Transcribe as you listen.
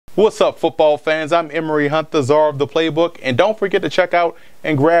What's up, football fans? I'm Emory Hunt, the Czar of the Playbook, and don't forget to check out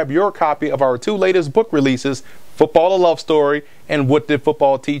and grab your copy of our two latest book releases, Football: A Love Story and What Did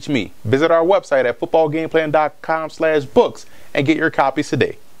Football Teach Me? Visit our website at footballgameplan.com/books and get your copies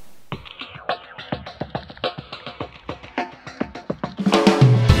today.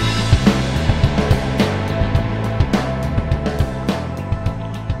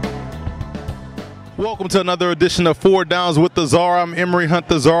 Welcome to another edition of 4 Downs with the Czar. I'm Emory Hunt,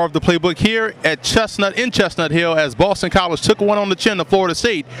 the Czar of the Playbook, here at Chestnut Hill as Boston College took one on the chin to Florida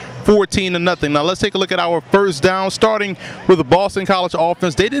State, 14-0. Now let's take a look at our first down, starting with the Boston College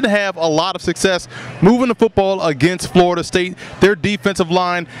offense. They didn't have a lot of success moving the football against Florida State. Their defensive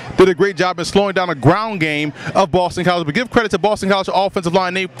line did a great job in slowing down the ground game of Boston College. But give credit to Boston College offensive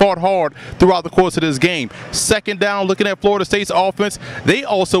line. They fought hard throughout the course of this game. Second down, looking at Florida State's offense, they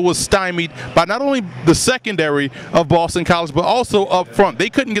also was stymied by not only the secondary of Boston College, but also up front. They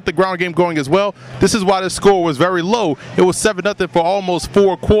couldn't get the ground game going as well. This is why the score was very low. It was 7-0 for almost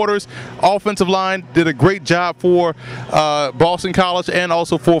 4 quarters. Offensive line did a great job for Boston College and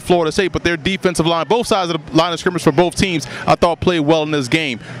also for Florida State, but their defensive line, both sides of the line of scrimmage for both teams, I thought played well in this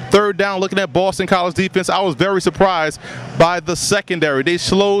game. Third down, looking at Boston College defense, I was very surprised by the secondary. They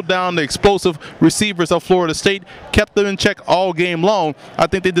slowed down the explosive receivers of Florida State, kept them in check all game long. I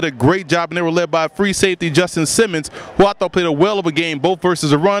think they did a great job, and they were led by free safety Justin Simmons, who I thought played a well of a game, both versus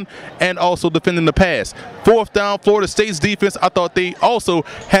the run and also defending the pass. Fourth down, Florida State's defense, I thought they also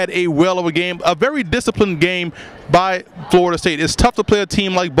had a well of a game, a very disciplined game by Florida State. It's tough to play a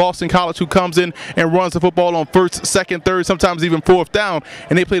team like Boston College who comes in and runs the football on first, second, third, sometimes even fourth down,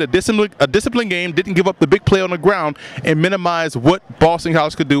 and they played a disciplined game, didn't give up the big play on the ground, and minimize what Boston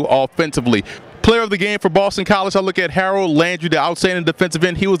College could do offensively. Player of the game for Boston College, I look at Harold Landry, the outstanding defensive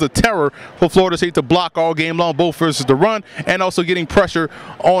end. He was a terror for Florida State to block all game long, both versus the run and also getting pressure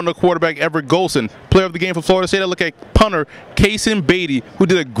on the quarterback, Everett Golson. Player of the game for Florida State, I look at punter Kaysen Beatty, who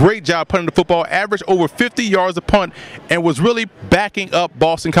did a great job punting the football, averaged over 50 yards a punt, and was really backing up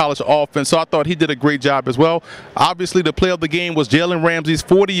Boston College offense. So I thought he did a great job as well. Obviously, the player of the game was Jalen Ramsey's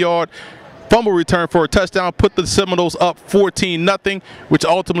 40-yard fumble return for a touchdown, put the Seminoles up 14-0, which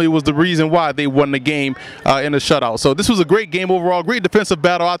ultimately was the reason why they won the game in a shutout. So this was a great game overall, great defensive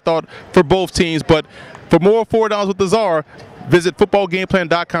battle, I thought, for both teams. But for more 4 Downs with the Czar, visit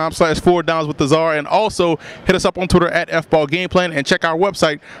footballgameplan.com/4 Downs with the Czar, and also hit us up on Twitter at FBallGamePlan, and check our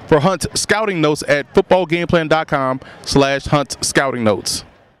website for Hunt scouting notes at footballgameplan.com/Hunt scouting notes.